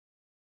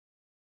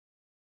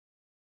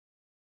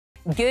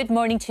Good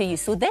morning to you.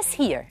 So this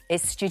here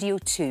is Studio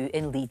 2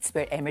 in Leeds,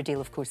 where Emmerdale,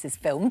 of course, is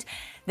filmed.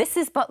 This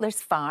is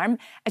Butler's farm.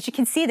 As you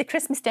can see, the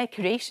Christmas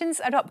decorations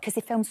are up because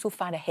they filmed so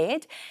far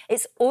ahead.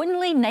 It's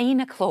only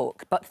 9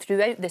 o'clock, but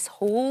throughout this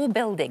whole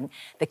building,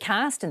 the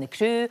cast and the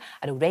crew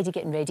are already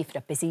getting ready for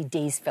a busy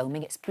day's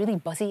filming. It's really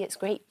buzzy, it's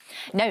great.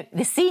 Now,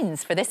 the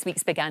scenes for this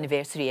week's big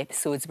anniversary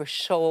episodes were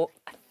shot,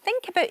 I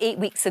think, about 8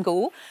 weeks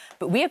ago,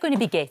 but we're going to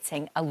be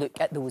getting a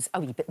look at those a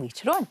wee bit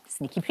later on.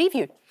 Sneaky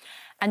preview.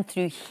 And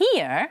through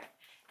here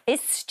is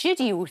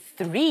Studio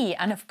 3,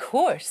 and of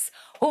course,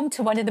 home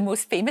to one of the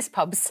most famous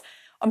pubs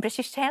on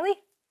British telly,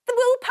 the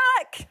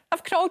Woolpack.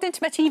 I've crawled into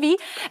my TV.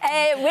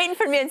 Waiting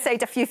for me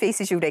inside, a few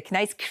faces you'll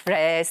recognise.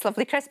 Chris,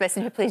 lovely Chris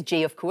Bisson, who plays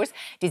Jay, of course.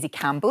 Daisy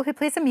Campbell, who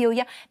plays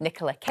Amelia.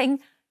 Nicola King.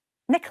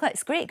 Nicola,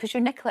 it's great because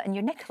you're Nicola and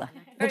you're Nicola,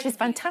 which is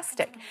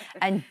fantastic.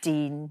 And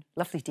Dean,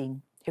 lovely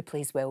Dean, who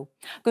plays Will.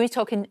 I'm going to be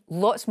talking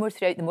lots more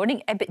throughout the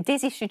morning. But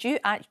Daisy, should you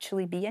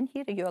actually be in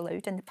here? Are you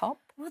allowed in the pub?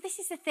 Well, this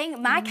is the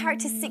thing. My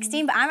character's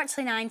 16, but I'm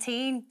actually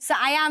 19. So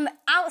I am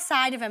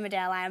outside of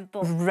Emmerdale, I am,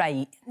 but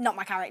not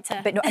my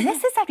character. But no, and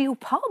this is a real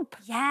pub.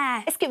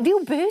 Yeah. It's got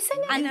real booze in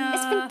it. I know.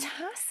 It's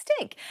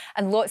fantastic.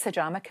 And lots of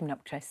drama coming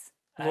up, Chris.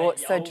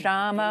 Lots of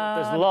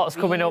drama. There's lots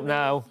coming up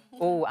now.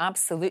 Oh,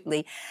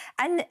 absolutely.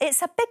 And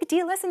it's a big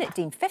deal, isn't it,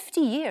 Dean?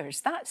 50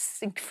 years.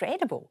 That's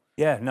incredible.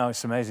 Yeah, no,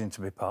 it's amazing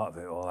to be part of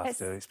it all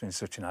after it's been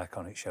such an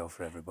iconic show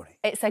for everybody.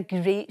 It's a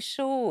great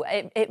show.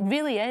 It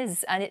really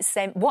is. And it's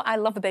what I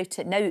love about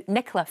it now,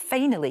 Nicola,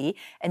 finally,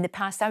 in the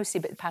past, I would say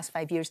about the past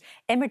 5 years,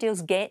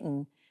 Emmerdale's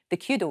getting the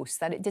kudos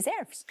that it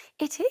deserves.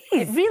 It is.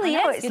 It really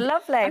is. It's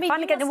lovely. I mean,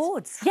 finally getting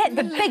awards. Yeah,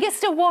 the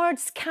biggest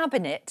awards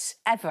cabinet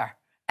ever.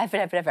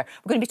 Ever.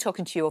 We're going to be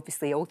talking to you,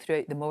 obviously, all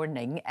throughout the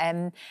morning,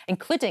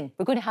 including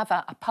we're going to have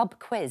a pub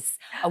quiz,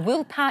 a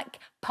Woolpack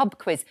pub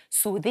quiz.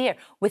 So there,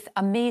 with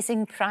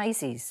amazing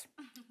prizes.